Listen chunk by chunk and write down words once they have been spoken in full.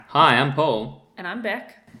Hi, I'm Paul. And I'm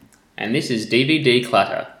Beck. And this is DVD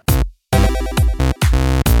Clutter.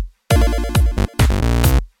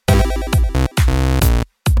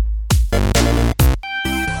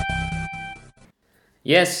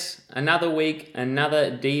 Yes, another week,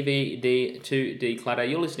 another DVD to declutter.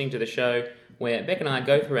 You're listening to the show where Beck and I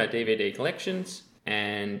go through our DVD collections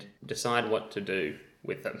and decide what to do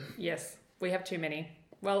with them. Yes, we have too many.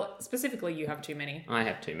 Well, specifically, you have too many. I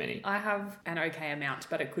have too many. I have an okay amount,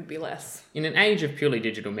 but it could be less. In an age of purely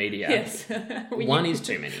digital media, Yes. one is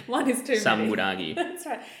too many. One is too many. Some would argue. That's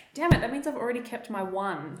right. Damn it, that means I've already kept my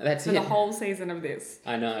one That's for it. the whole season of this.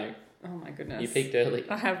 I know. Oh my goodness. You peaked early.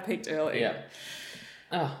 I have peaked early. Yeah.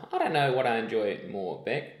 Oh, I don't know what I enjoy more,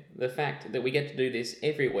 Beck. The fact that we get to do this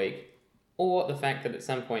every week, or the fact that at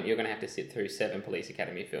some point you're going to have to sit through 7 Police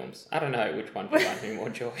Academy films. I don't know which one provides me more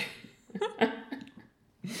joy.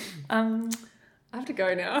 I have to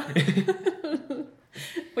go now.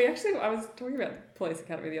 I was talking about Police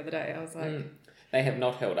Academy the other day. I was like... They have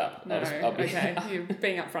not held up. No, okay. You're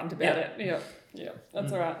being upfront about it. Yeah.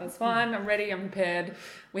 That's all right. That's fine. I'm ready. I'm prepared.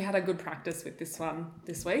 We had a good practice with this one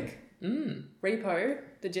this week. Repo,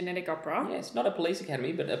 the genetic opera. Yes, not a police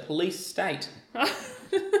academy, but a police state.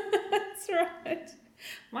 That's right.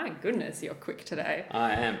 My goodness, you're quick today.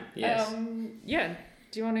 I am, yes.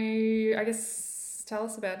 Do you want to, I guess, tell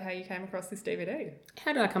us about how you came across this DVD?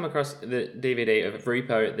 How did I come across the DVD of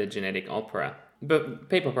Repo, the genetic opera? But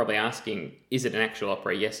people are probably asking, is it an actual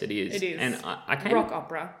opera? Yes, it is. It is. And I came... Rock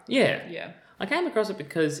opera. Yeah. Yeah. I came across it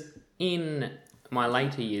because in my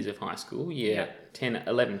later years of high school, 10,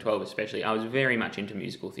 11, 12 especially, I was very much into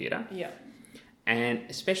musical theatre. Yeah. And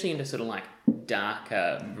especially into sort of like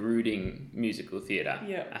darker, brooding musical theatre.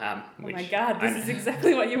 Yeah. Oh my God, this is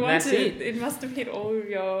exactly what you wanted. That's it. It must have hit all of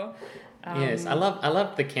your... Yes, I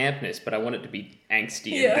loved the campness, but I want it to be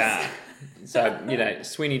angsty and Yes. dark. So,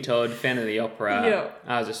 Sweeney Todd, fan of the opera, Yeah.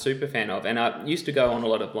 I was a super fan of. And I used to go on a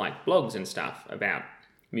lot of like blogs and stuff about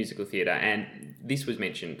musical theatre, and this was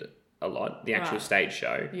mentioned a lot, the actual stage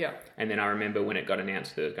show. Yeah. And then I remember when it got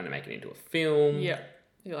announced that it was going to make it into a film. Yeah.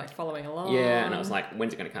 You're like following along. Yeah, and I was like,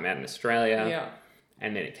 when's it going to come out in Australia? Yeah.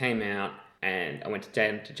 And then it came out, and I went to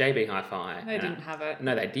JB Hi-Fi. They didn't have it.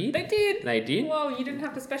 No, they did. They did. They did. Whoa, you didn't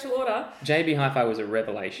have to special order. JB Hi-Fi was a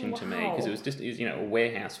revelation to me Wow. because it was a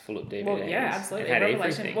warehouse full of DVDs. Well, yeah, absolutely. It had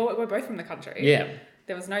Revelation. everything. Well, we're both from the country. Yeah.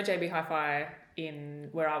 There was no JB Hi-Fi in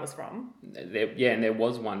where I was from. And there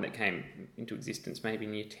was one that came into existence maybe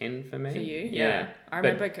in year 10 for me. For you? Yeah. I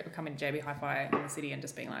remember coming to JB Hi-Fi in the city and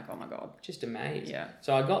just being like, oh my God. Just amazed. Yeah.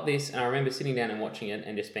 So I got this, and I remember sitting down and watching it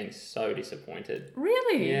and just being so disappointed.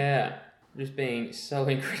 Really? Yeah. Just being so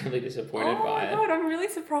incredibly disappointed by it. Oh my God, I'm really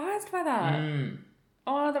surprised by that.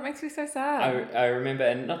 Oh, that makes me so sad. I remember,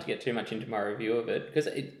 and not to get too much into my review of it, because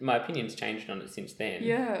my opinion's changed on it since then.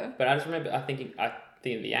 Yeah. But I just remember, I think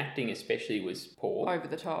the acting especially was poor. Over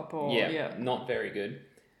the top or... Yeah, not very good.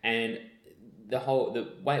 And the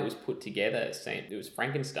way it was put together, it was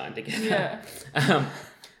Frankenstein together. Yeah.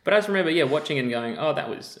 But I just remember, watching it and going, oh, that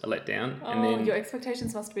was a letdown. And then, your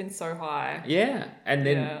expectations must have been so high. Yeah, and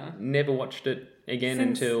then never watched it again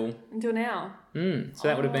until now. So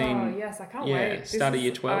that would have been... Oh, yes, I can't wait. Start of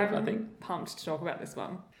year 12, I'm I think. Pumped to talk about this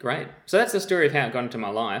one. Great. So that's the story of how it got into my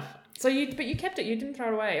life. So you kept it, you didn't throw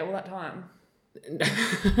it away all that time.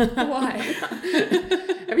 Why?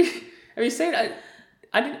 Have you seen it?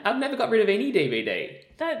 I've never got rid of any DVD.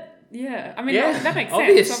 I mean, that makes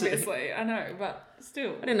sense, obviously. I know, but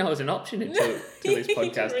still. I didn't know it was an option until this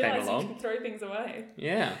podcast came along. You can throw things away.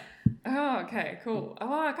 Yeah. Oh, okay, cool.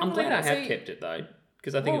 Oh, I can't I'm believe glad that. I have kept it though,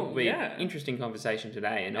 because I think it will be an interesting conversation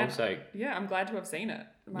today, and also... Yeah, I'm glad to have seen it.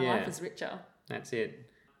 My life is richer. That's it.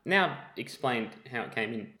 Now explained how it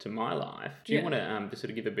came into my life. Do you want to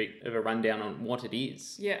sort of give a bit of a rundown on what it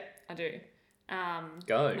is? Yeah, I do.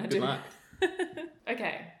 Go. Good luck.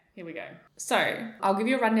 Okay, here we go. So I'll give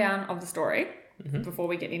you a rundown of the story before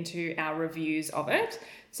we get into our reviews of it.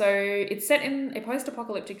 So it's set in a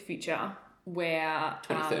post-apocalyptic future where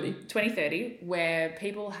 2030, where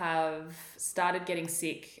people have started getting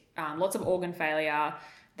sick, lots of organ failure.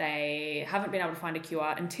 They haven't been able to find a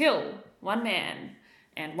cure until one man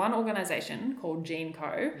and one organisation called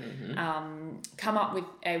GeneCo come up with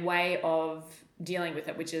a way of dealing with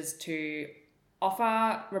it, which is to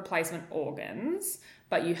offer replacement organs,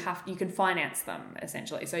 but you can finance them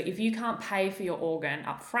essentially. So if you can't pay for your organ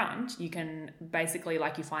up front, you can basically,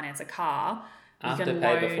 like you finance a car,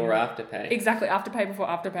 Afterpay before afterpay. Exactly, afterpay before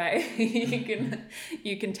afterpay.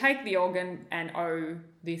 you can take the organ and owe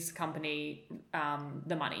this company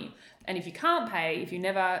the money. And if you can't pay, if you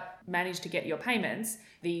never manage to get your payments,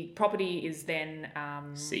 the property is then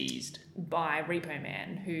seized by Repo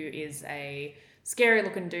Man, who is a scary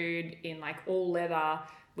looking dude in like all leather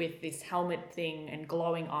with this helmet thing and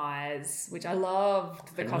glowing eyes, which I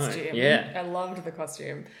loved the costume. Yeah. I loved the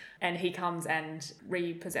costume. And he comes and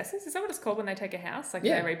repossesses. Is that what it's called when they take a house? Like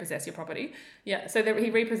Yeah. they repossess your property? Yeah. So he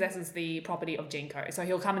repossesses the property of Jinko. So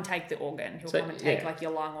he'll come and take the organ. He'll come and take like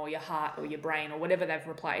your lung or your heart or your brain or whatever they've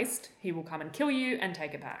replaced. He will come and kill you and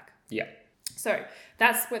take it back. Yeah. So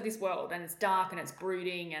that's where this world, and it's dark and it's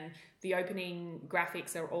brooding, and the opening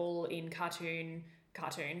graphics are all in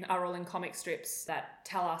are all in comic strips that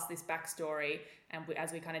tell us this backstory, and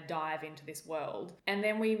as we kind of dive into this world. And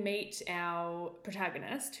then we meet our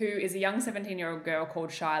protagonist, who is a young 17-year-old girl called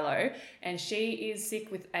Shiloh, and she is sick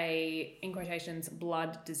with a, in quotations,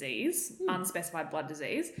 blood disease, unspecified blood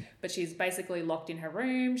disease, but she's basically locked in her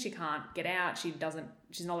room. She can't get out. She's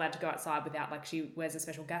not allowed to go outside without, like, she wears a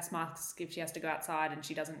special gas mask if she has to go outside, and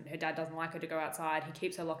her dad doesn't like her to go outside. He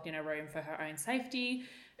keeps her locked in her room for her own safety.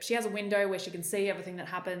 She has a window where she can see everything that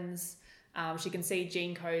happens. She can see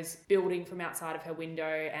Jinko's building from outside of her window,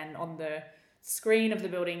 and on the screen of the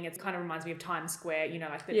building, it kind of reminds me of Times Square, you know,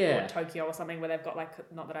 like or Tokyo or something, where they've got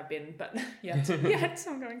like, not that I've been, but yeah, so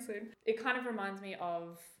I'm going soon. It kind of reminds me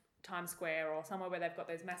of Times Square or somewhere where they've got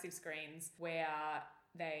those massive screens where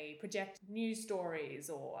they project news stories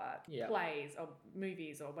or plays or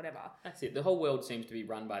movies or whatever. That's it. The whole world seems to be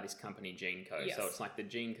run by this company, Genco. Yes. So it's like the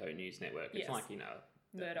Genco News Network. It's like, you know...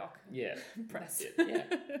 Murdoch. Yeah. Press. Yeah.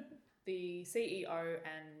 The CEO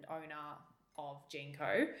and owner of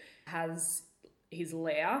Genco has his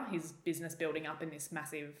lair, his business building up in this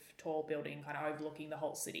massive, tall building kind of overlooking the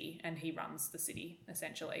whole city, and he runs the city,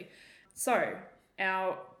 essentially. So,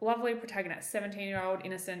 our lovely protagonist, 17-year-old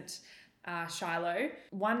innocent Shiloh,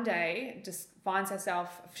 one day just finds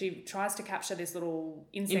herself, she tries to capture this little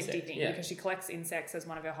insecty thing because she collects insects as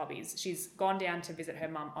one of her hobbies. She's gone down to visit her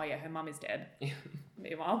mum. Oh yeah, her mum is dead.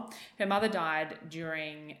 Meanwhile, her mother died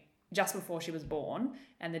just before she was born,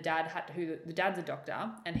 and the dad's a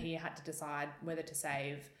doctor, and he had to decide whether to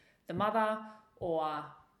save the mother or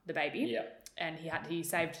the baby. Yeah. And he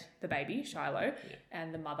saved the baby, Shiloh,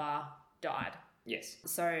 and the mother died. Yes.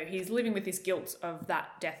 So he's living with this guilt of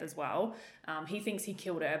that death as well. He thinks he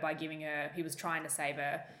killed her by he was trying to save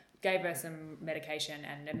her, gave her some medication,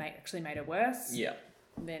 and it actually made her worse. Yeah.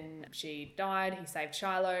 Then she died. He saved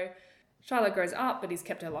Shiloh. Shiloh grows up, but he's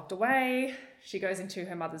kept her locked away. She goes into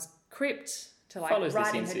her mother's crypt to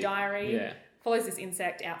write in her diary. Yeah. Follows this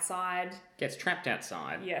insect outside. Gets trapped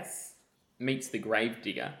outside. Yes. Meets the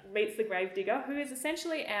gravedigger. Who is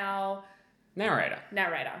essentially our... Narrator,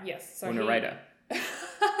 yes. So or narrator.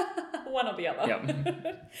 One or the other.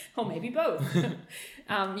 Yep. Or maybe both.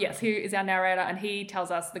 Yes, who is our narrator, and he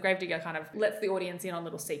tells us, the gravedigger kind of lets the audience in on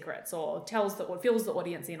little secrets, or fills the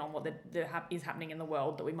audience in on what is happening in the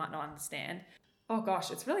world that we might not understand. Oh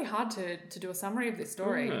gosh, it's really hard to do a summary of this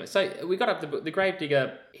story. So we got up the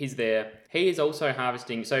gravedigger, he's there. He is also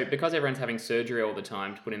harvesting, so because everyone's having surgery all the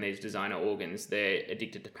time to put in these designer organs, they're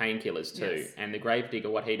addicted to painkillers too. Yes. And the gravedigger,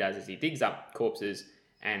 what he does is he digs up corpses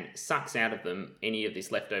and sucks out of them any of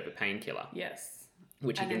this leftover painkiller. Yes.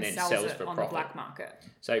 Which he can then sells for on profit. The black market.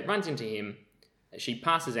 So it runs into him. She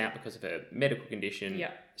passes out because of her medical condition,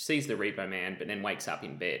 sees the Repo Man, but then wakes up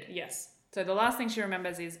in bed. Yes. So the last thing she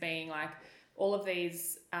remembers is being like, all of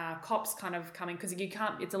these cops kind of coming, because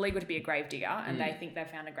it's illegal to be a gravedigger, and they think they've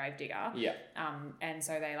found a gravedigger. Yeah. And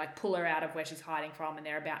so they pull her out of where she's hiding from, and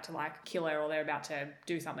they're about to kill her, or they're about to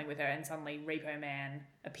do something with her, and suddenly Repo Man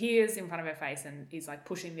appears in front of her face and is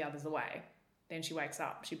pushing the others away. Then she wakes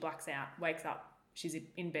up, she blacks out, wakes up, she's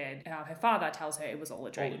in bed. Her father tells her it was all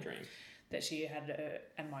a dream. That she had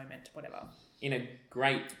a moment, whatever. In a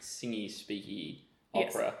great singy, speaky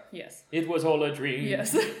opera. Yes. It was all a dream.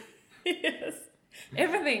 Yes. Yes.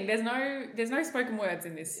 Everything. There's no spoken words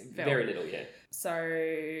in this film. Very little, yeah. So,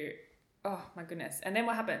 oh my goodness. And then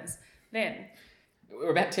what happens? Then we're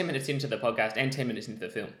about 10 minutes into the podcast and 10 minutes into the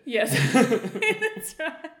film. Yes. That's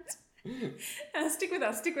right. Stick with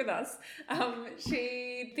us.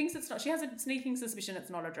 She thinks it's not, she has a sneaking suspicion it's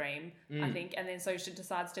not a dream, I think. And then so she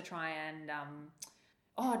decides to try and,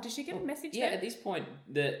 does she get a message? Yeah, at this point,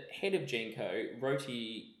 the head of Genco,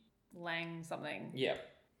 Roti Lang something. Yeah.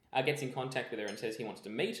 Gets in contact with her and says he wants to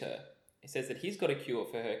meet her. He says that he's got a cure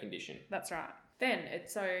for her condition. That's right. Then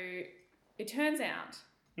it turns out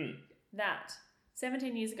that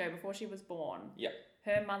 17 years ago, before she was born,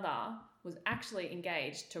 her mother was actually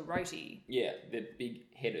engaged to Roti. Yeah, the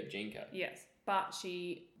big head of Jinko. Yes. But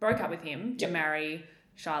she broke up with him to Yep. marry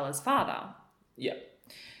Shyla's father. Yeah.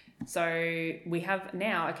 So we have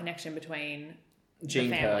now a connection between the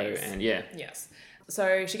Jinko families. and yeah. Yes.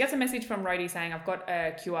 So she gets a message from Rhodey saying, I've got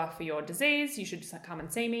a cure for your disease. You should come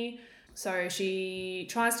and see me. So she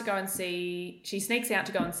tries to go and she sneaks out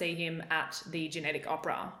to go and see him at the Genetic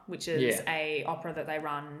Opera, which is a opera that they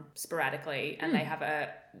run sporadically. And they have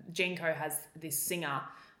Jinko has this singer,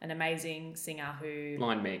 an amazing singer who...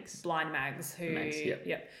 Blind Mags.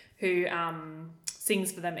 Who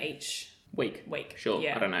sings for them each week. Sure,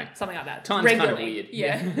 yeah. I don't know. Something like that. Time's regularly. kind of weird.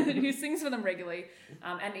 Yeah. Who sings for them regularly.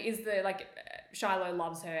 And is Shiloh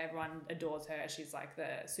loves her, everyone adores her. She's like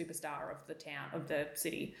the superstar of the town, of the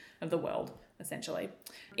city, of the world, essentially.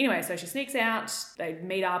 Anyway, so she sneaks out, they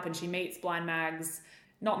meet up and she meets Blind Mags.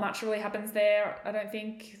 Not much really happens there, I don't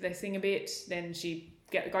think. They sing a bit, then she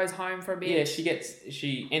goes home for a bit. Yeah,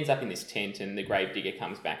 she ends up in this tent and the gravedigger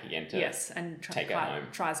comes back again to and take her home.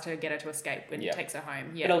 Tries to get her to escape and takes her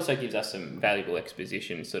home. Yeah. It also gives us some valuable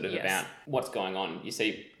exposition sort of about what's going on. You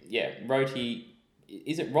see, Roti...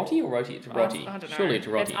 Is it Roti or Roti? It's Roti. I don't know. Surely it's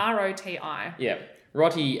Roti. It's R-O-T-I. Yeah.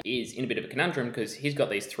 Roti is in a bit of a conundrum because he's got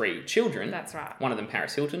these 3 children. That's right. One of them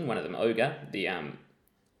Paris Hilton, one of them Ogre, the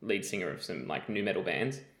lead singer of some like new metal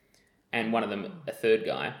bands, and one of them a third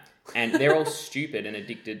guy. And they're all stupid and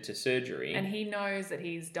addicted to surgery. And he knows that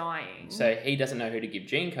he's dying. So he doesn't know who to give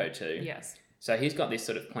Jinko to. Yes. So he's got this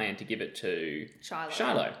sort of plan to give it to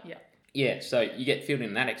Shiloh. Yeah. Yeah, so you get filled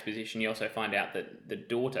in that exposition. You also find out that the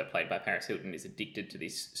daughter, played by Paris Hilton, is addicted to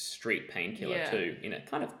this street painkiller too, in a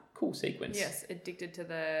kind of cool sequence. Yes, addicted to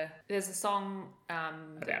there's a song...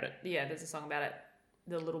 about it. Yeah, there's a song about it.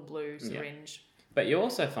 The little blue syringe. But you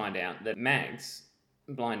also find out that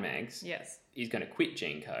Blind Mags, yes, is going to quit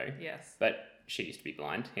Jinko. Yes. But she used to be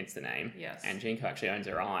blind, hence the name. Yes. And Jinko actually owns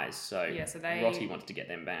her eyes, so Roti wants to get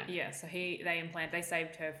them back. Yeah, so they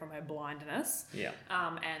saved her from her blindness. Yeah.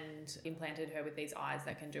 And implanted her with these eyes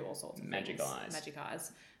that can do all sorts of magic things. Magic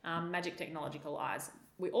eyes. Magic technological eyes.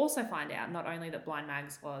 We also find out not only that Blind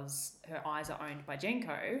Mags her eyes are owned by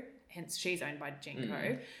Jinko, hence she's owned by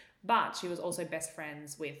Jinko, but she was also best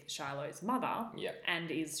friends with Shiloh's mother. Yeah. And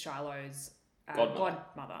is Shiloh's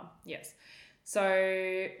godmother. Yes. So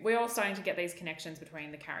we're all starting to get these connections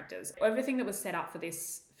between the characters. Everything that was set up for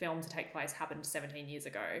this film to take place happened 17 years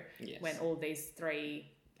ago, when all of these 3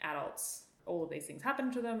 adults, all of these things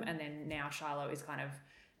happened to them, and then now Shiloh is kind of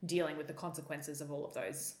dealing with the consequences of all of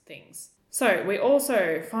those things. So we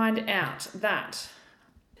also find out that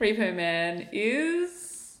Repo Man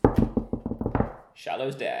is...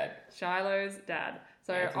 Shiloh's dad.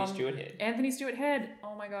 So Anthony Stewart Head.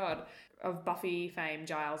 Oh my god. Of Buffy fame,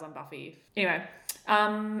 Giles on Buffy. Anyway,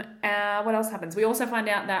 what else happens? We also find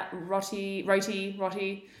out that Roti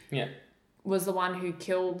was the one who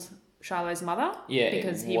killed Shiloh's mother. Yeah,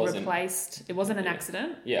 because it wasn't an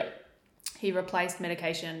accident. Yeah. He replaced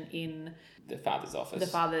medication in the father's office. The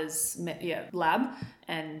father's lab,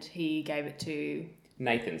 and he gave it to...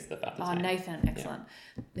 Nathan's the father's name. Nathan, excellent.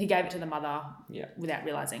 Yeah. He gave it to the mother without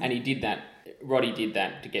realising. And he did that, Roddy did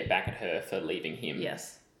that to get back at her for leaving him.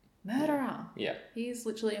 Yes. Murderer. Yeah. He's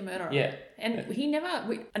literally a murderer. Yeah. And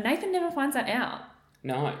Nathan never finds that out.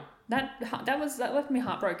 No. That left me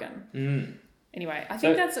heartbroken. Anyway, I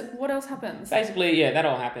think that's what else happens. Basically, that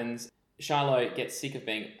all happens. Shiloh gets sick of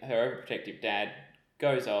being her overprotective dad,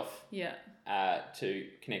 goes off to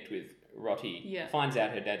connect with Roti, finds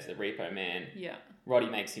out her dad's the Repo Man. Yeah. Roti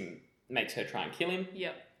makes her try and kill him.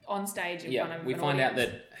 Yep. On stage in front of we find out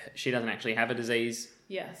that she doesn't actually have a disease.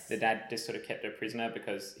 Yes. The dad just sort of kept her prisoner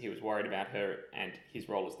because he was worried about her and his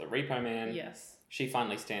role as the Repo Man. Yes. She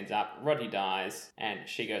finally stands up. Roti dies, and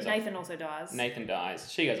she goes off. Nathan also dies. Nathan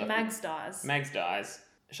dies. She goes off. Mags dies.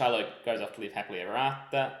 Shiloh goes off to live happily ever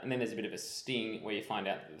after, and then there's a bit of a sting where you find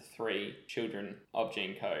out that the 3 children of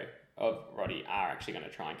Jinko, of Roti, are actually going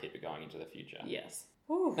to try and keep it going into the future. Yes.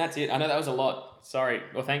 Ooh. That's it. I know that was a lot. Sorry.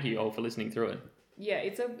 Well, thank you all for listening through it. Yeah,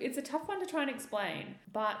 it's a tough one to try and explain,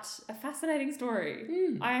 but a fascinating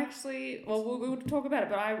story. I actually, we'll talk about it,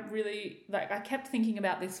 but I really, I kept thinking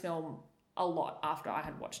about this film a lot after I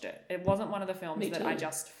had watched it. It wasn't one of the films that I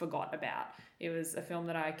just forgot about. It was a film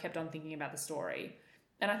that I kept on thinking about the story.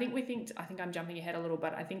 And I think I'm jumping ahead a little,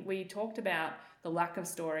 but I think we talked about the lack of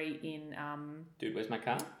story in... Dude, Where's My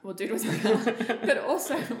Car? Well, Dude, Where's My Car? But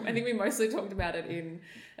also, I think we mostly talked about it in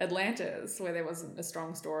Atlantis, where there wasn't a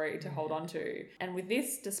strong story to hold on to. And with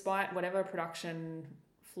this, despite whatever production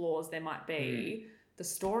flaws there might be, the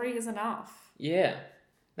story is enough. Yeah,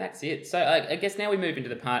 that's it. So I guess now we move into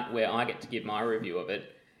the part where I get to give my review of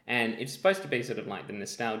it. And it's supposed to be sort of like the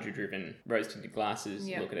nostalgia-driven rose-tinted glasses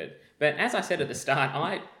Yeah. look at it. But as I said at the start,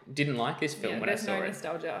 I didn't like this film when I there's saw no it.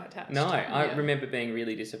 nostalgia attached. No, I Yeah. remember being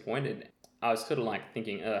really disappointed. I was sort of like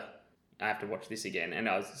thinking, I have to watch this again. And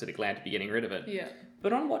I was sort of glad to be getting rid of it. Yeah.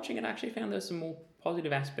 But on watching it, I actually found there were some more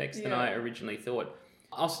positive aspects than Yeah. I originally thought.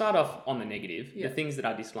 I'll start off on the negative. Yeah. The things that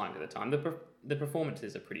I disliked at the time. The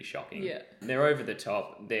performances are pretty shocking. Yeah. They're over the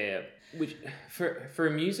top. Which for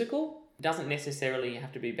a musical doesn't necessarily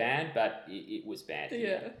have to be bad, but it was bad.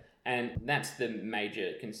 Yeah. And that's the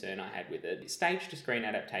major concern I had with it. Stage to screen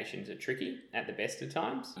adaptations are tricky at the best of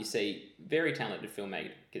times. You see very talented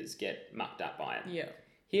filmmakers get mucked up by it. Yeah.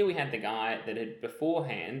 Here we had the guy that had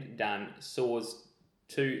beforehand done Saws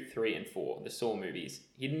 2, 3, and 4, the Saw movies.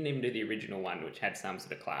 He didn't even do the original one, which had some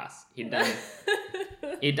sort of class. He'd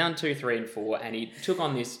done 2, 3, and 4, and he took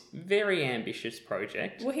on this very ambitious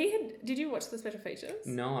project. Well, did you watch the special features?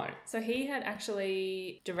 No. So he had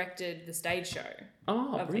actually directed the stage show.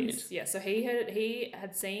 Oh, Of brilliant. these. Yeah, so he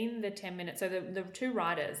had seen the 10 minutes. So the two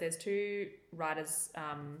writers, there's two writers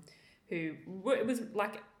it was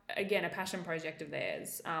like, again, a passion project of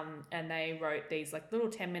theirs. And they wrote these like little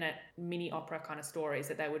 10-minute mini opera kind of stories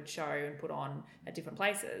that they would show and put on at different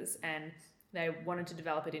places. And they wanted to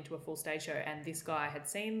develop it into a full stage show. And this guy had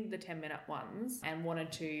seen the 10-minute ones and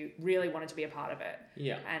really wanted to be a part of it.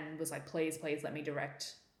 Yeah. And was like, please let me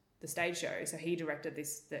direct the stage show. So he directed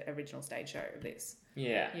the original stage show of this.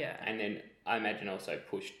 Yeah. Yeah. And then I imagine also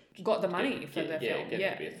pushed... Got the money for the film. Get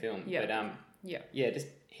it to be a film. Yeah. But, just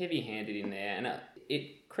heavy-handed in there. And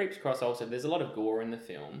it creeps across also. There's a lot of gore in the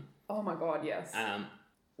film. Oh my God, yes.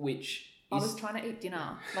 Which I was trying to eat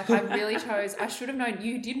dinner. Like, I really I should have known.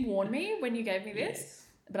 You did warn me when you gave me this. Yes.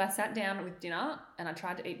 But I sat down with dinner and I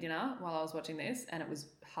tried to eat dinner while I was watching this, and it was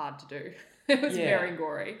hard to do. It was very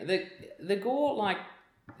gory. The gore, like,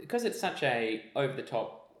 because it's such a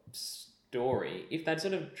over-the-top story, if they'd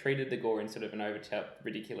sort of treated the gore in sort of an over-the-top,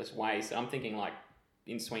 ridiculous way, so I'm thinking like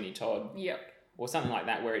in Sweeney Todd, Yep. or something like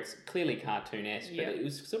that, where it's clearly cartoonesque, Yeah. but it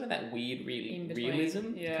was sort of that weird, In between,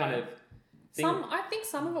 realism yeah. kind of thing. I think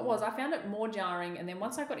some of it was. I found it more jarring, and then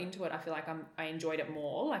once I got into it, I feel like I enjoyed it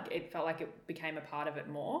more. Like, it felt like it became a part of it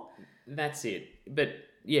more. That's it. But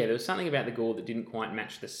yeah, there was something about the gore that didn't quite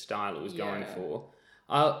match the style it was going for.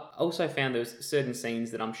 I also found there was certain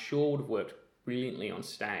scenes that I'm sure would have worked brilliantly on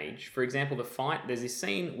stage. For example, the fight. There's this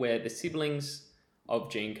scene where the siblings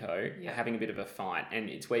of Jinko are having a bit of a fight, and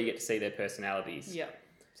it's where you get to see their personalities. Yeah.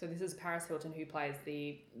 So this is Paris Hilton, who plays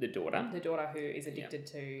the daughter. The daughter who is addicted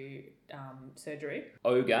to surgery.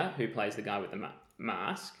 Ogre, who plays the guy with the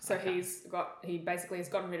mask. So he basically has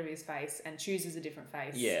gotten rid of his face and chooses a different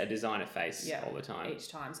face. Yeah, a designer face all the time. Each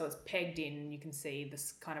time. So it's pegged in, you can see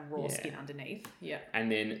this kind of raw skin underneath. Yeah.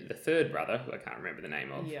 And then the third brother, who I can't remember the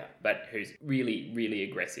name of, but who's really, really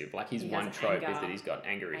aggressive. Like, his one trope is that he's got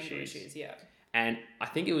anger issues. Yeah. And I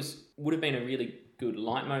think would have been a really good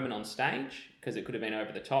light moment on stage, because it could have been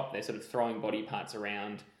over the top. They're sort of throwing body parts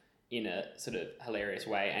around in a sort of hilarious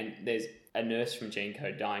way. And there's a nurse from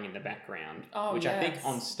Jinko dying in the background, which I think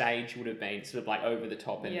on stage would have been sort of like over the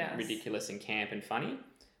top and ridiculous and camp and funny.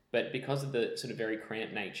 But because of the sort of very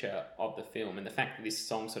cramped nature of the film and the fact that this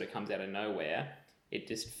song sort of comes out of nowhere, it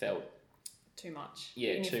just felt too much.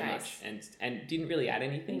 Yeah, too much, and didn't really add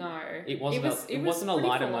anything. No, it wasn't a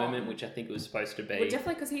lighter moment, which I think it was supposed to be. Well,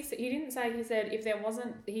 definitely, because he didn't say. He said if there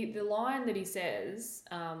wasn't the line that he says,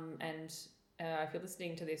 if you're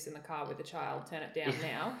listening to this in the car with a child, turn it down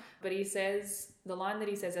now. But he says the line that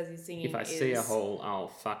he says as he's singing. If I see a hole, I'll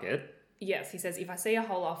fuck it. Yes, he says, if I see a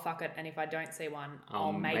hole, I'll fuck it, and if I don't see one,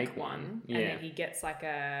 I'll make one. Yeah. And then he gets like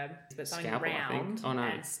something Scalpel, round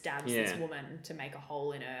and stabs this Yeah. woman to make a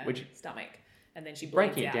hole in her stomach. And then she bleeds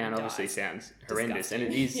breaking it out down and obviously dies. sounds horrendous, Disgusting.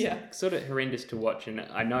 and it is sort of horrendous to watch. And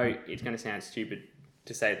I know it's going to sound stupid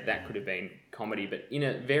to say that could have been comedy, but in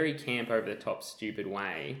a very camp, over the top, stupid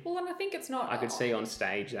way. Well, and I think it's not. I could see on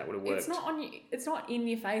stage that would have worked. It's not in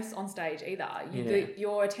your face on stage either.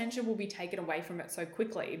 Your attention will be taken away from it so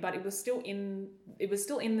quickly. But it was still in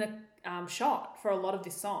the shot for a lot of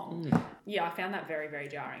this song. Yeah, I found that very, very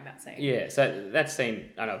jarring, that scene. Yeah, so that scene,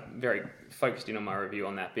 I know, very focused in on my review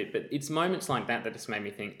on that bit, but it's moments like that that just made me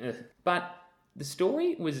think, ugh. But the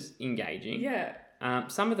story was engaging. Yeah.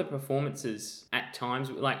 Some of the performances at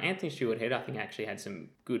times, like Anthony Stewart Head, I think actually had some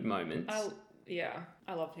good moments.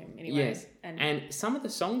 I loved him anyways. Yeah. And some of the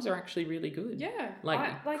songs are actually really good. Yeah.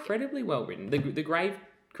 Incredibly well written. The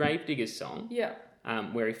Gravediggers song. Yeah.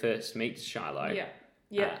 Where he first meets Shiloh. Yeah.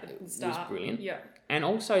 Yeah. Was brilliant. Yeah. And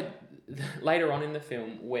also later on in the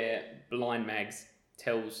film, where Blind Mags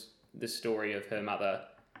tells the story of her mother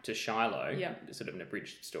to Shiloh. Yeah. Sort of an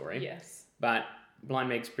abridged story. Yes. But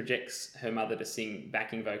Blind Megs projects her mother to sing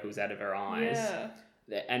backing vocals out of her eyes. Yeah.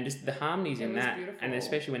 And just the harmonies in that, beautiful. and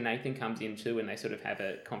especially when Nathan comes in too, and they sort of have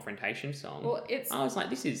a confrontation song. Well, I was like,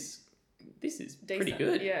 this is pretty decent,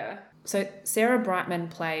 good. Yeah. So Sarah Brightman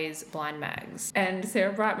plays Blind Mags, and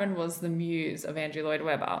Sarah Brightman was the muse of Andrew Lloyd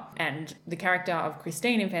Webber, and the character of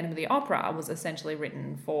Christine in Phantom of the Opera was essentially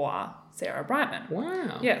written for Sarah Brightman.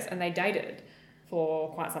 Wow. Yes, and they dated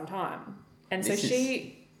for quite some time, and so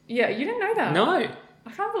Yeah, you didn't know that. No. I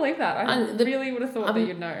can't believe that. I really would have thought that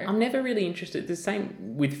you'd know. I'm never really interested. The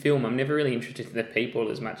same with film. I'm never really interested in the people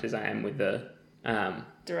as much as I am with the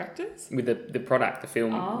directors, with the product, the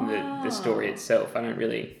film, the story itself. I don't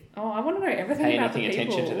really. Oh, I want to know everything pay about anything the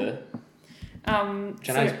people. attention to the. Which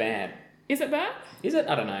I know is bad. Is it bad? Is it?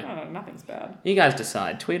 I don't know. I don't know. Nothing's bad. You guys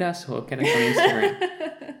decide. Tweet us or get us on Instagram.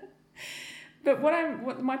 But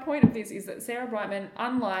what my point of this is that Sarah Brightman,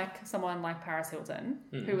 unlike someone like Paris Hilton,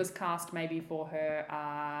 who was cast maybe for her,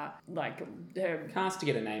 her cast to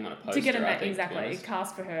get a name on a poster. to get a I name, think, exactly,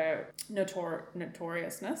 cast for her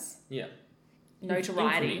notoriousness. Yeah.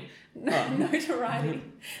 Notoriety. Notoriety.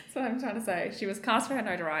 That's what I'm trying to say. She was cast for her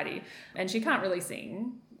notoriety, and she can't really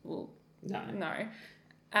sing. Well, no.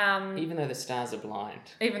 Even though the stars are blind.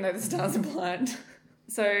 Even though the stars are blind.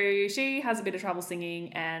 So she has a bit of trouble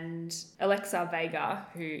singing, and Alexa Vega,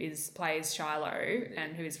 who plays Shiloh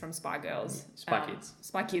and who is from Spy Girls. Spy Kids.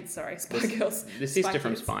 Spy Girls. The sister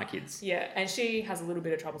from Spy Kids. Yeah, and she has a little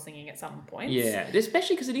bit of trouble singing at some points. Yeah,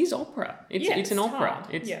 especially because it is opera. It's an opera.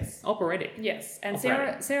 Hard. It's operatic. Yes, and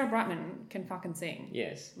Sarah Brightman can fucking sing.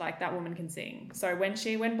 Yes. Like, that woman can sing. So when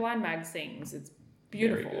Blind Mag sings, it's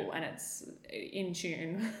beautiful and it's in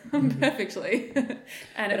tune perfectly.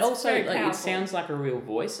 And it's also it sounds like a real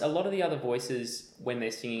voice. A lot of the other voices when they're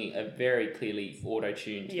singing are very clearly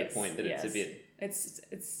auto-tuned to the point that it's a bit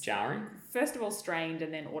it's jarring. First of all strained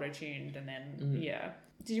and then auto-tuned and then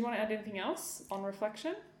Did you want to add anything else on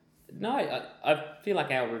reflection? No, I feel like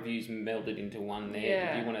our reviews melded into one there.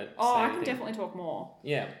 Yeah. Do you want to say I anything? can definitely talk more.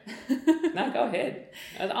 Yeah. No, go ahead.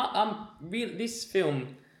 I'm really this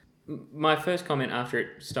film. My first comment after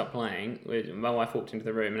it stopped playing was my wife walked into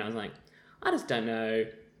the room and I was like, I just don't know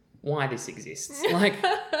why this exists. Like,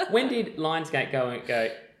 when did Lionsgate go,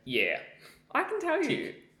 yeah, I can tell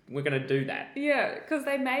you. We're going to do that. Yeah, because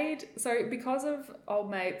because of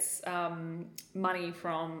Old Mate's money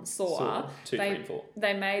from Saw 2, 3, and 4.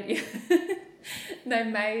 They made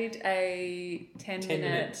a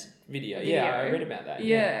 10-minute video. Yeah, I read about that.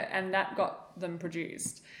 Yeah, and that got them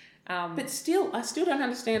produced. But still, I still don't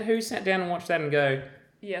understand who sat down and watched that and go,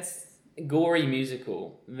 yes, gory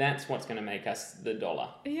musical. That's what's going to make us the dollar.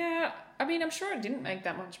 Yeah, I mean, I'm sure it didn't make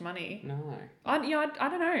that much money. No. I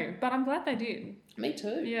don't know, but I'm glad they did. Me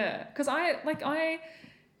too. Yeah, because I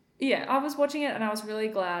was watching it and I was really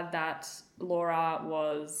glad that Laura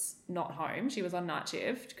was not home. She was on night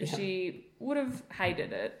shift because she would have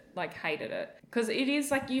hated it. Because it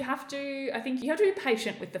is like you have to be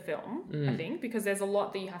patient with the film, I think, because there's a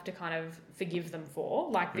lot that you have to kind of forgive them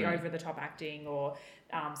for, like the over-the-top acting or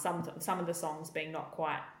some of the songs being not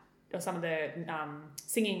quite, or some of the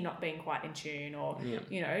singing not being quite in tune, or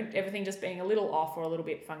everything just being a little off or a little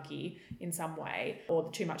bit funky in some way,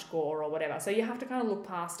 or too much gore or whatever. So you have to kind of look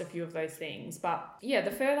past a few of those things. But yeah,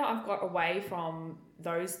 the further I've got away from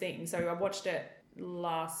those things, so I watched it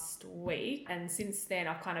last week, and since then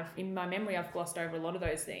I've kind of, in my memory, I've glossed over a lot of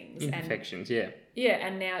those things. Imperfections,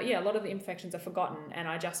 and now a lot of the imperfections are forgotten, and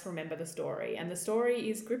I just remember the story, and the story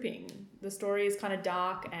is gripping. The story is kind of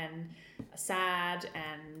dark and sad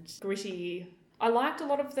and gritty. I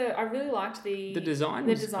really liked the design.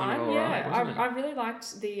 The was design, kind of all right, wasn't it? I really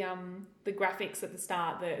liked the graphics at the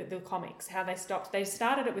start, the comics, how they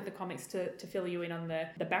started it with the comics to fill you in on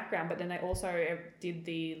the background, but then they also did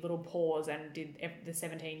the little pause and did the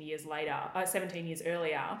 17 years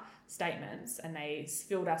earlier statements, and they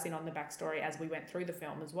filled us in on the backstory as we went through the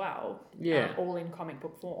film as well. Yeah. All in comic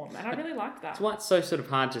book form, and I really liked that. It's why it's so sort of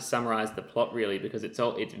hard to summarize the plot, really, because it's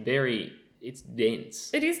dense.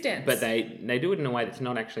 It is dense. But they do it in a way that's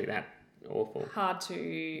not actually that awful. Hard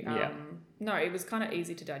to... No, it was kind of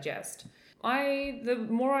easy to digest. The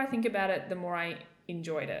more I think about it, the more I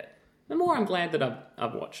enjoyed it. The more I'm glad that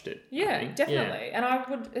I've watched it. Yeah, definitely. Yeah. And I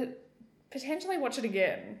would potentially watch it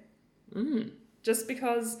again. Just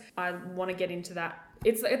because I want to get into that.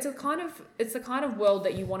 It's the kind of world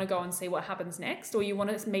that you want to go and see what happens next, or you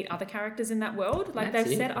want to meet other characters in that world. Like,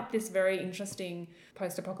 they've set up this very interesting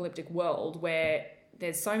post-apocalyptic world where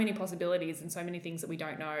there's so many possibilities and so many things that we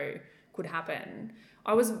don't know could happen.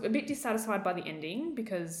 I was a bit dissatisfied by the ending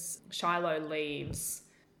because Shiloh leaves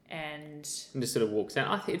and just sort of walks out.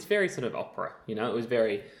 I think it's very sort of opera, It was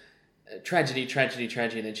very tragedy,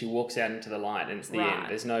 and then she walks out into the light and it's the end.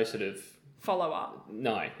 There's no sort of follow up.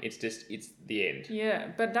 No, it's the end.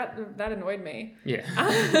 Yeah, but that annoyed me. Yeah.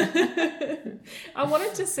 I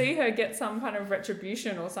wanted to see her get some kind of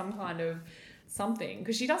retribution or some kind of something,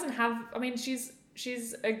 because she doesn't have. I mean,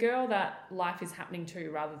 she's a girl that life is happening to,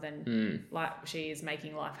 rather than like she is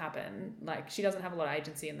making life happen. Like, she doesn't have a lot of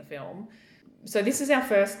agency in the film. So this is our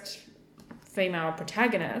first female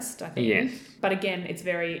protagonist, I think. Yes. But again, it's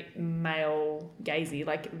very male gazy,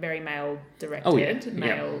 like very male directed,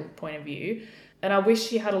 male point of view. And I wish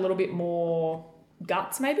she had a little bit more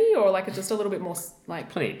guts, maybe, or like just a little bit more like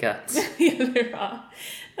plenty of guts. Yeah, there are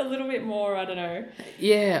a little bit more. I don't know.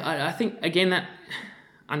 Yeah, I think again that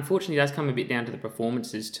unfortunately does come a bit down to the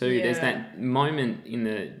performances too. Yeah. There's that moment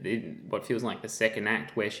in what feels like the second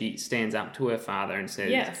act where she stands up to her father and says,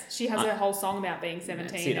 yes, she has a whole song about being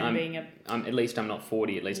 17 and being a... at least I'm not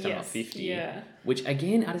 40, at least I'm not 50. Yeah. Which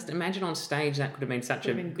again, I just imagine on stage that could have been such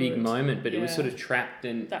a big moment, but it was sort of trapped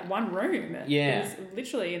in... that one room. Yeah. It was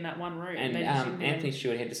literally in that one room. And Anthony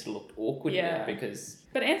Stewart Head just looked awkward in it because...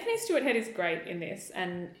 But Anthony Stewart Head is great in this,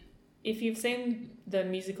 and if you've seen the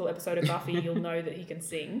musical episode of Buffy, you'll know that he can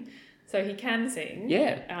sing. So he can sing.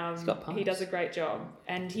 Yeah, he's got pipes. He does a great job.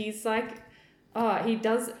 And he's like... he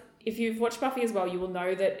does... If you've watched Buffy as well, you will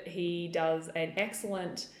know that he does an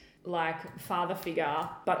excellent like father figure,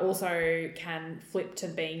 but also can flip to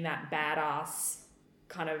being that badass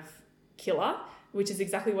kind of killer, which is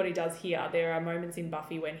exactly what he does here. There are moments in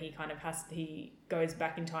Buffy when he kind of he goes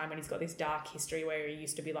back in time and he's got this dark history where he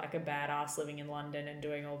used to be like a badass living in London and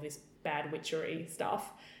doing all this bad witchery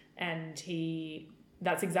stuff. And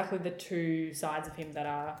that's exactly the two sides of him that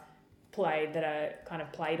are kind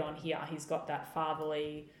of played on here. He's got that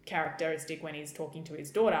fatherly characteristic when he's talking to his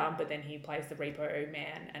daughter, but then he plays the repo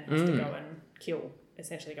man and has to go and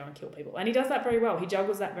kill people. And he does that very well. He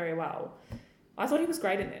juggles that very well. I thought he was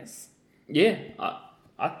great in this. Yeah,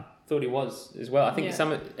 I thought he was as well. I think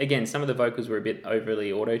some of the vocals were a bit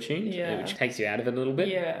overly auto-tuned, which takes you out of it a little bit.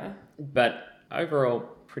 Yeah. But overall,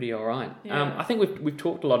 pretty all right. Yeah. I think we've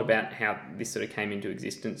talked a lot about how this sort of came into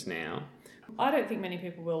existence now. I don't think many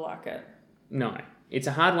people will like it. No. It's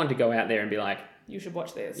a hard one to go out there and be like... You should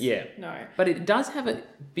watch this. Yeah. No. But it does have a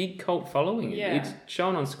big cult following. Yeah. It's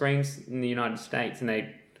shown on screens in the United States and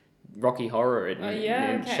they Rocky Horror it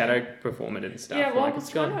and Shadow perform it and stuff. Yeah, well, like,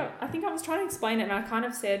 I think I was trying to explain it, and I kind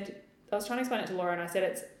of said... I was trying to explain it to Laura, and I said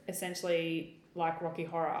it's essentially like Rocky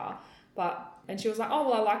Horror, and she was like, oh,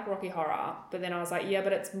 well, I like Rocky Horror. But then I was like, yeah,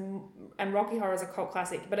 but and Rocky Horror is a cult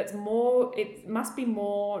classic, but it must be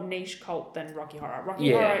more niche cult than Rocky Horror.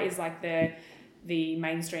 Rocky Horror is like the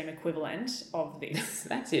mainstream equivalent of this.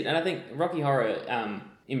 That's it. And I think Rocky Horror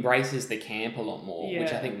embraces the camp a lot more,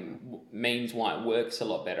 which I think means why it works a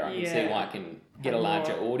lot better. I can see why it can get a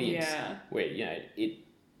larger audience where,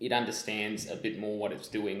 it understands a bit more what it's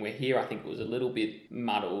doing. Where here, I think it was a little bit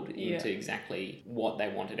muddled into exactly what they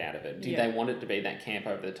wanted out of it. Did they want it to be that camp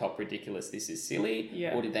over the top, ridiculous, this is silly?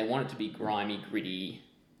 Yeah. Or did they want it to be grimy, gritty?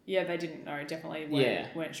 Yeah, they didn't know. Definitely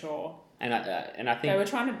weren't sure. And I think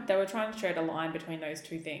they were trying to tread a line between those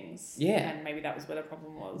two things. Yeah. And maybe that was where the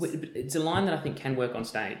problem was. It's a line that I think can work on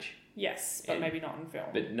stage. Yes, but maybe not in film.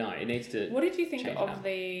 But no, it needs to. What did you think of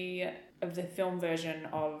the film version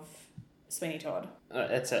of Sweeney Todd?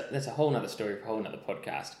 That's a whole nother story for a whole nother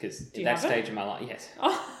podcast, because at that stage of my life, yes.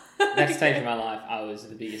 Stage of my life, I was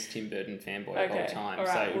the biggest Tim Burton fanboy of all time. All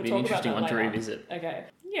right, so it would be an interesting one to revisit. Okay.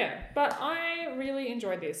 Yeah, but I really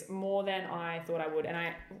enjoyed this more than I thought I would. And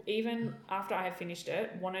I, even after I had finished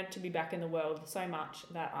it, wanted to be back in the world so much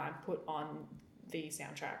that I put on the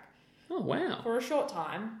soundtrack. Oh, wow. For a short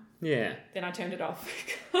time. Yeah. Then I turned it off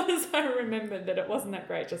because I remembered that it wasn't that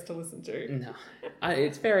great just to listen to. No.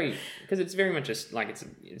 It's very much just like,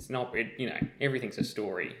 it's not, everything's a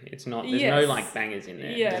story. It's not, there's no like bangers in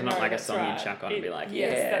there. Yeah, there's not like a song you chuck on and be like,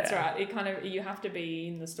 yes, that's right. It kind of, you have to be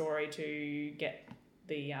in the story to get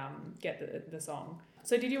the song.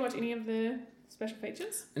 So did you watch any of the special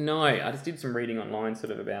features? No, I just did some reading online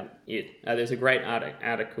sort of about it. There's a great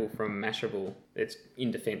article from Mashable that's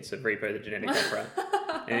in defense of Repo the Genetic Opera.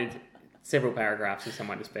 And it's several paragraphs of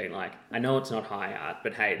someone just being like, I know it's not high art,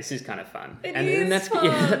 but hey, this is kind of fun. It is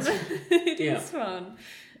fun.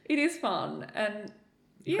 It is fun. And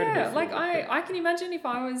I can imagine if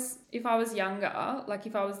I was younger, like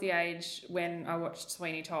if I was the age when I watched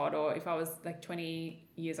Sweeney Todd, or if I was like 20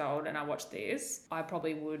 years old and I watched this, I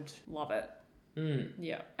probably would love it.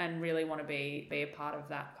 Yeah, and really want to be a part of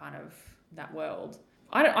that kind of that world.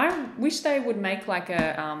 I wish they would make like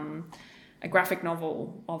a a graphic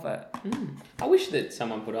novel of it. I wish that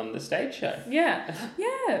someone put on the stage show. Yeah,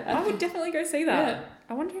 I would definitely go see that. Yeah.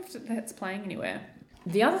 I wonder if that's playing anywhere.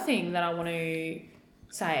 The other thing that I want to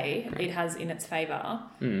say it has in its favour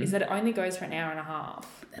is that it only goes for an hour and a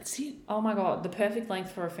half. That's it. Oh my God, the perfect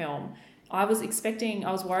length for a film. I was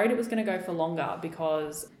worried it was going to go for longer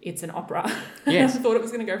because it's an opera. Yes. I thought it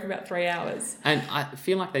was going to go for about 3 hours. And I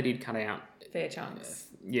feel like they did cut out Fair chunks.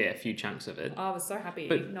 a few chunks of it. I was so happy.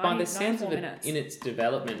 But by the sounds of it, minutes. in its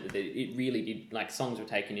development, it really did, like, songs were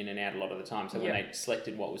taken in and out a lot of the time. So when they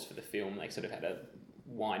selected what was for the film, they sort of had a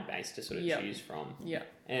wide base to sort of choose from. Yeah.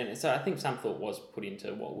 And so I think some thought was put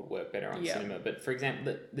into what would work better on cinema. But for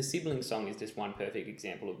example, the sibling song is just one perfect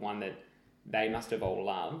example of one that they must have all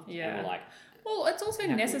loved. Yeah. And were like, well, it's also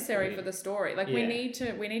necessary we- for the story. Like we need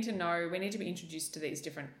to know, we need to be introduced to these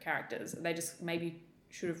different characters. They just maybe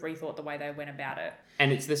should have rethought the way they went about it.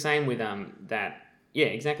 and it's the same with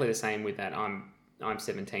exactly the same with that I'm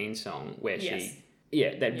 17 song where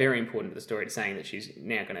very important to the story. It's saying that she's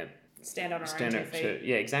now going to Stand on her own 2 feet.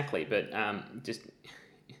 exactly. But just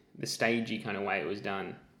the stagey kind of way it was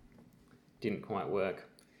done didn't quite work.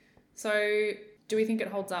 So, do we think it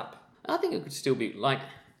holds up? I think it could still be like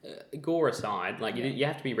gore aside. Like you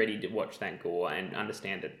have to be ready to watch that gore and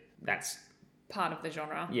understand that that's Part of the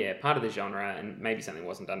genre. Yeah, part of the genre, and maybe something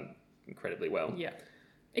wasn't done incredibly well. Yeah.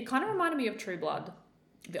 It kind of reminded me of True Blood,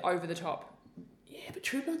 the over the top. Yeah, but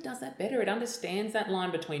True Blood does that better. It understands that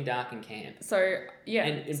line between dark and camp. So, yeah.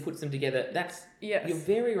 And puts them together. That's Yes. You're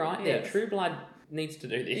very right there. Yes. True Blood needs to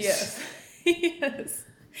do this. Yes. Yes.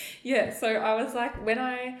 Yeah, so I was like, when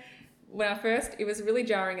I first, it was really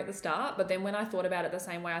jarring at the start, but then when I thought about it the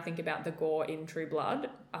same way I think about the gore in True Blood,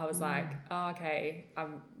 I was like, oh, okay,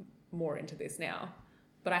 I'm more into this now.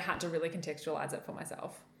 But I had to really contextualize it for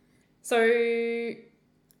myself. So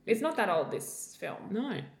it's not that old, this film.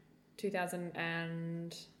 No.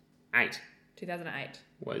 2008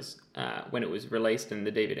 was when it was released, and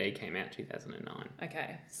the DVD came out 2009.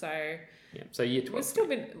 Okay, so Yeah, so year 12. it's still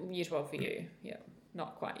been year 12 for you. Yeah,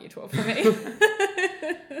 not quite year 12 for me.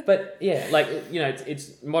 But yeah, like, you know,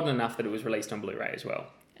 it's modern enough that it was released on Blu-ray as well.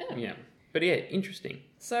 Yeah. But yeah, interesting.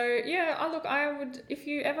 So yeah, I would, if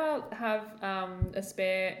you ever have a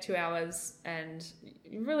spare 2 hours and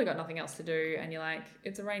you've really got nothing else to do and you're like,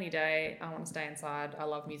 it's a rainy day, I want to stay inside, I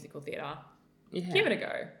love musical theatre, give it a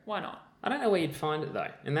go. Why not? I don't know where you'd find it though,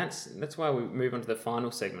 and that's why we move on to the final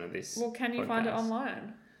segment of this. Well, can you find it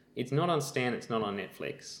online? It's not on Stan. It's not on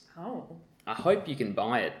Netflix. Oh. I hope you can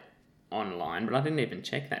buy it online, but I didn't even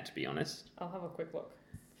check that, to be honest. I'll have a quick look.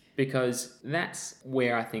 Because that's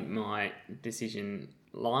where I think my decision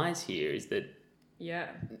lies here, is that,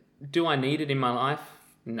 do I need it in my life?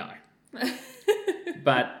 No.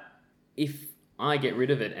 But if I get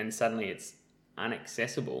rid of it and suddenly it's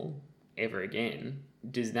inaccessible ever again,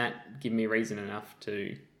 does that give me reason enough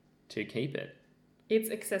to keep it? It's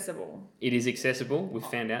accessible. It is accessible. We've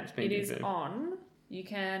found out it's been It is confirmed. on. You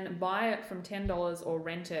can buy it from $10 or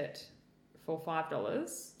rent it for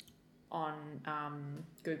 $5 on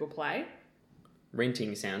Google Play.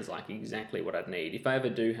 Renting sounds like exactly what I'd need. If I ever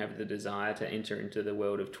do have the desire to enter into the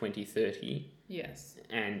world of 2030 Yes.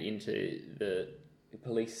 and into the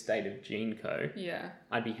police state of GeneCo,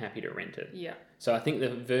 I'd be happy to rent it. Yeah. So I think the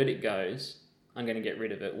verdict goes, I'm going to get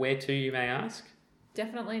rid of it. Where to, you may ask?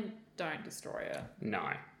 Definitely don't destroy it. No.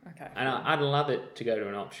 Okay. And I'd love it to go to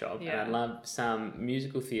an op shop. Yeah. And I'd love some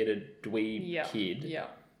musical theatre dweeb kid,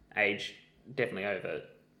 age definitely over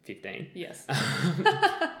 15. Yes.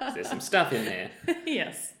 There's some stuff in there.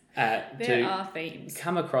 Yes. There are themes.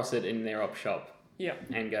 Come across it in their op shop. Yep.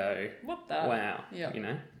 And go, what the? Wow. Yep. You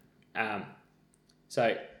know?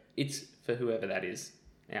 So it's for whoever that is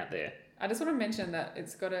out there. I just want to mention that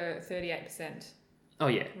it's got a 38%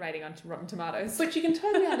 rating on Rotten Tomatoes. But you can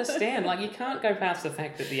totally understand. Like, you can't go past the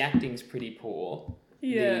fact that the acting's pretty poor.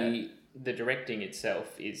 Yeah. The directing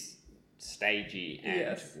itself is stagey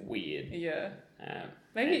and weird. Yeah.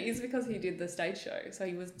 Maybe it is because he did the stage show, so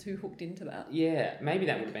he was too hooked into that. Yeah, maybe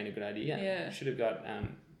that would have been a good idea. Yeah. Should have got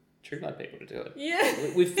True Blood people to do it.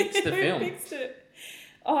 Yeah. We've fixed the film. We fixed it.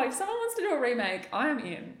 Oh, if someone wants to do a remake, I am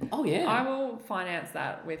in. Oh, yeah. I will finance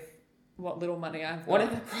that with what little money I've got.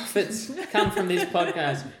 Whatever profits come from this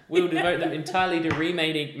podcast, we'll devote them entirely to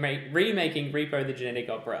remaking Repo the Genetic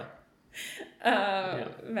Opera.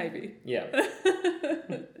 Maybe. Yeah.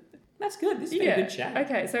 That's good. This has been a good chat.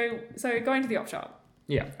 Okay, so going to the op shop.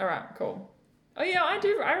 Yeah. All right, cool. Oh yeah, I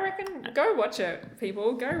do. I reckon go watch it,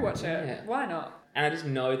 people. Go watch it. Yeah. Why not? And I just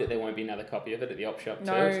know that there won't be another copy of it at the op shop too.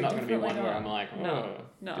 No, it's not going to be one definitely where not. I'm like,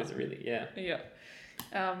 No. does it really? Yeah. Yeah.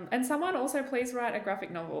 And someone also please write a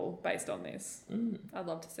graphic novel based on this. I'd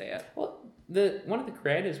love to see it. Well, one of the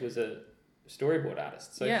creators was a storyboard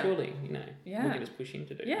artist, so surely, we can just push him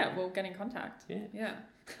to do Yeah, we'll get in contact. Yeah.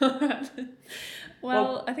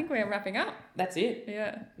 Well, I think we're wrapping up. That's it.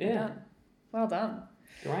 Yeah. Yeah. Done. Well done.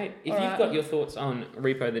 Great. If you've got your thoughts on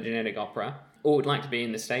Repo the Genetic Opera, or would like to be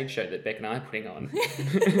in the stage show that Beck and I are putting on.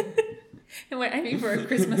 And we're aiming for a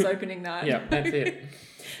Christmas opening night. Yeah, that's it.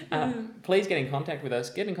 Please get in contact with us.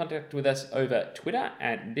 Get in contact with us over Twitter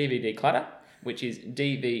at DVD Clutter, which is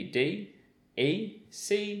DVDECLUTTER.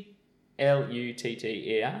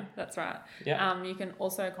 That's right. Yeah. You can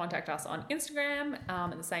also contact us on Instagram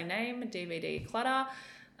at the same name, DVD Clutter,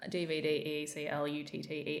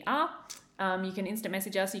 DVDECLUTTER. You can instant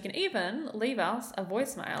message us. You can even leave us a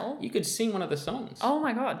voicemail. You could sing one of the songs. Oh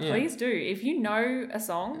my God, please do. If you know a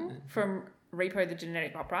song from Repo the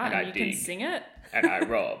Genetic Opera and you can sing it. And I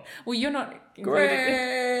rob. Well, you're not Graves.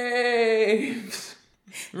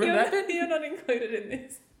 Remember that bit? You're not included in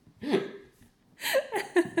this.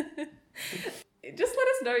 Just let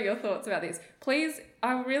us know your thoughts about this. Please,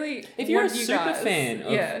 I really If you're a want you super guys, fan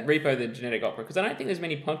of Repo the Genetic Opera, because I don't think there's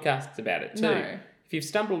many podcasts about it too. No. If you've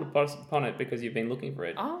stumbled upon it because you've been looking for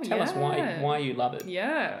it, tell us yeah. why you love it.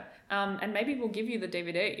 Yeah. And maybe we'll give you the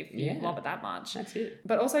DVD if you love it that much. That's it.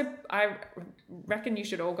 But also, I reckon you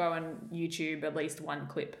should all go on YouTube at least one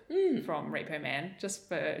clip from Repo Man, just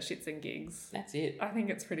for shits and gigs. That's it. I think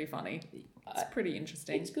it's pretty funny. It's pretty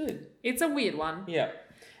interesting. It's good. It's a weird one. Yeah.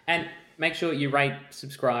 And make sure you rate,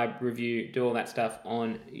 subscribe, review, do all that stuff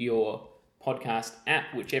on your podcast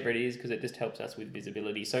app, whichever it is, because it just helps us with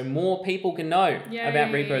visibility so more people can know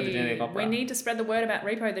about Repo the Genetic Opera. We need to spread the word about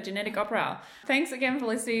Repo the Genetic Opera. Thanks again for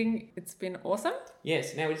listening. It's been awesome.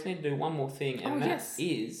 Yes, now we just need to do one more thing, and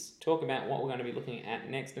is talk about what we're going to be looking at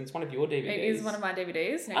next. And it's one of your DVDs. It is one of my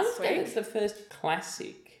DVDs next week. It's the first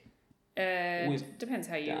classic. Depends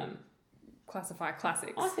how you classify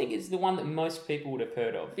classics. I think it's the one that most people would have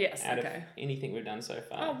heard of. Yes, out of anything we've done so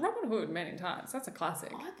far. Oh, Robin Hood, Men in Tights. That's a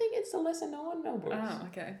classic. I think it's the lesser known, Mel Brooks. Oh,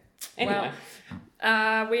 okay. Anyway.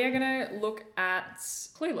 Well, we are going to look at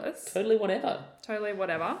Clueless. Totally whatever.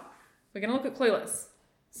 We're going to look at Clueless.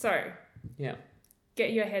 So,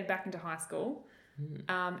 get your head back into high school.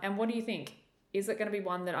 And what do you think? Is it going to be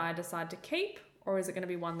one that I decide to keep, or is it going to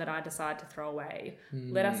be one that I decide to throw away?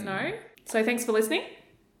 Let us know. So, thanks for listening.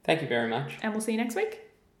 Thank you very much. And we'll see you next week.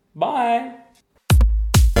 Bye.